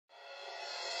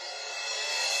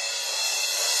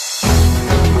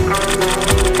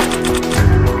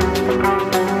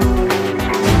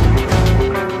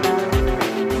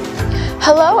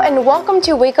and welcome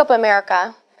to Wake Up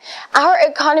America. Our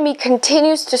economy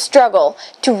continues to struggle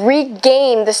to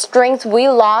regain the strength we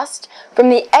lost from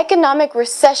the economic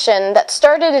recession that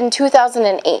started in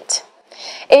 2008.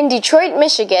 In Detroit,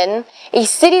 Michigan, a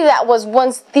city that was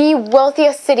once the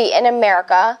wealthiest city in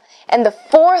America and the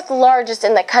fourth largest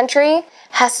in the country,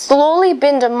 has slowly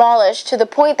been demolished to the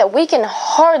point that we can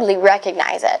hardly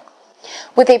recognize it.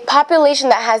 With a population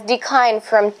that has declined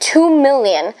from 2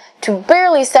 million to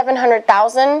barely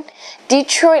 700,000,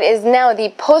 Detroit is now the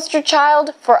poster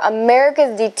child for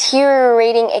America's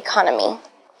deteriorating economy.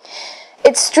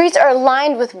 Its streets are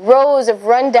lined with rows of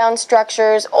rundown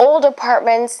structures, old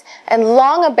apartments, and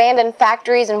long abandoned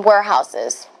factories and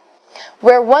warehouses.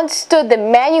 Where once stood the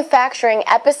manufacturing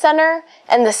epicenter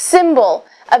and the symbol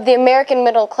of the American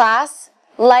middle class,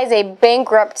 lies a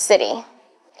bankrupt city.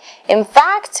 In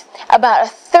fact, about a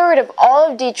third of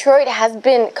all of Detroit has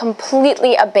been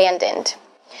completely abandoned.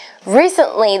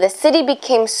 Recently, the city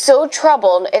became so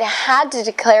troubled it had to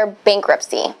declare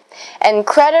bankruptcy, and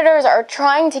creditors are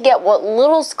trying to get what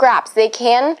little scraps they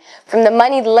can from the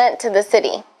money lent to the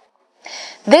city.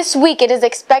 This week, it is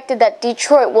expected that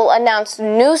Detroit will announce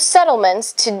new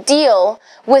settlements to deal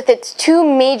with its two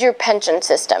major pension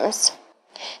systems.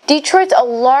 Detroit's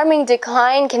alarming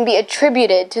decline can be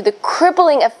attributed to the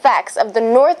crippling effects of the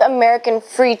North American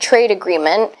Free Trade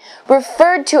Agreement,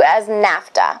 referred to as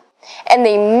NAFTA, and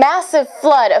the massive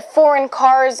flood of foreign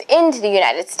cars into the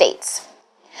United States.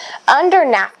 Under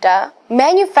NAFTA,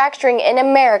 manufacturing in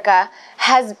America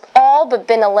has all but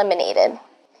been eliminated.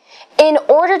 In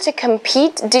order to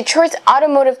compete, Detroit's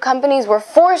automotive companies were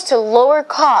forced to lower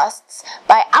costs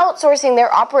by outsourcing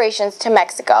their operations to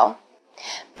Mexico.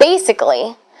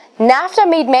 Basically, NAFTA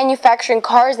made manufacturing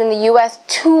cars in the U.S.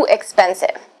 too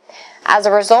expensive. As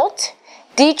a result,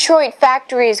 Detroit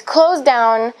factories closed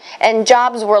down and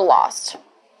jobs were lost.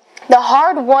 The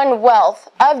hard-won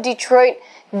wealth of Detroit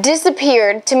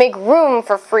disappeared to make room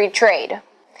for free trade.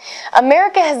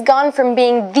 America has gone from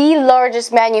being the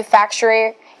largest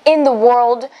manufacturer in the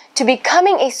world to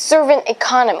becoming a servant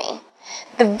economy.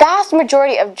 The vast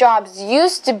majority of jobs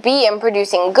used to be in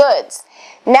producing goods.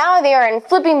 Now they are in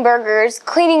flipping burgers,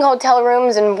 cleaning hotel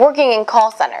rooms, and working in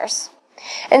call centers.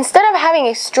 Instead of having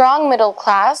a strong middle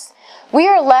class, we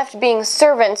are left being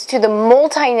servants to the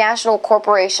multinational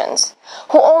corporations,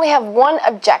 who only have one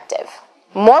objective: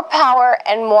 more power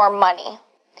and more money.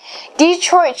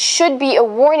 Detroit should be a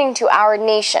warning to our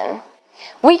nation.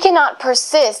 We cannot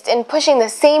persist in pushing the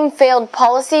same failed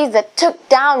policies that took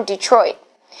down Detroit.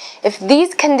 If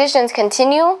these conditions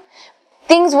continue,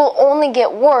 things will only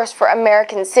get worse for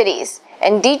American cities,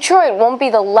 and Detroit won't be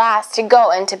the last to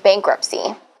go into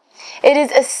bankruptcy. It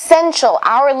is essential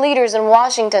our leaders in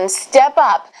Washington step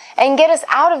up and get us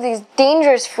out of these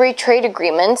dangerous free trade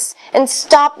agreements and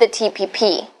stop the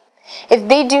TPP. If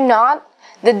they do not,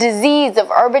 the disease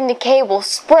of urban decay will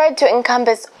spread to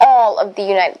encompass all of the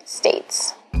United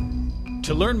States.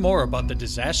 To learn more about the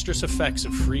disastrous effects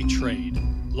of free trade,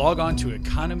 log on to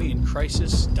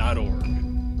economyincrisis.org.